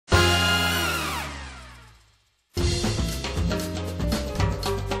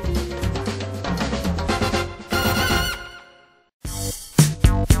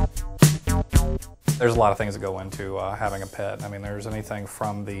There's a lot of things that go into having a pet. I mean, there's anything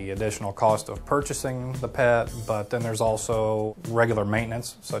from the additional cost of purchasing the pet, but then there's also regular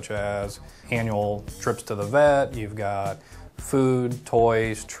maintenance, such as annual trips to the vet. You've got food,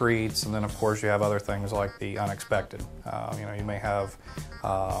 toys, treats, and then of course you have other things like the unexpected. You may have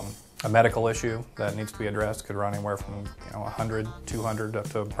a medical issue that needs to be addressed. Could run anywhere from $100, $200 up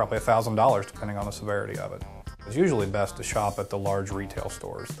to probably $1,000 depending on the severity of it. It's usually best to shop at the large retail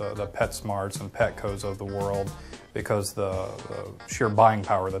stores, the PetSmarts and Petcos of the world, because the sheer buying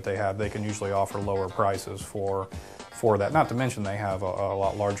power that they have, they can usually offer lower prices for that. Not to mention they have a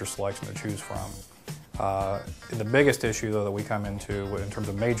lot larger selection to choose from. The biggest issue though that we come into in terms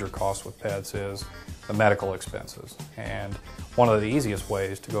of major costs with pets is the medical expenses. And one of the easiest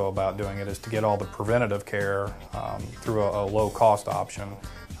ways to go about doing it is to get all the preventative care through a low-cost option,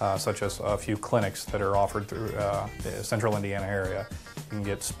 such as a few clinics that are offered through the central Indiana area. You can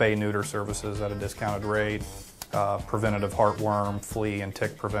get spay-neuter services at a discounted rate, preventative heartworm, flea, and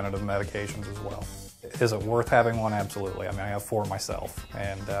tick preventative medications as well. Is it worth having one? Absolutely. I mean, I have 4 myself,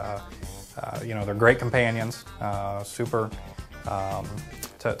 and they're great companions, super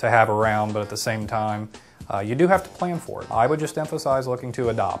to have around, but at the same time, you do have to plan for it. I would just emphasize looking to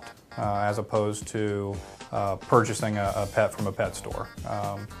adopt as opposed to purchasing a pet from a pet store.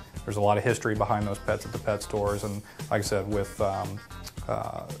 There's a lot of history behind those pets at the pet stores, and like I said, with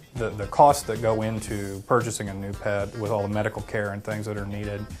the costs that go into purchasing a new pet with all the medical care and things that are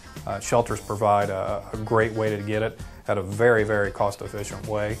needed, shelters provide a great way to get it at a very, very cost-efficient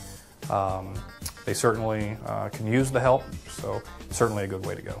way. They certainly can use the help, so it's certainly a good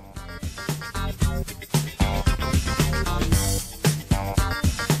way to go.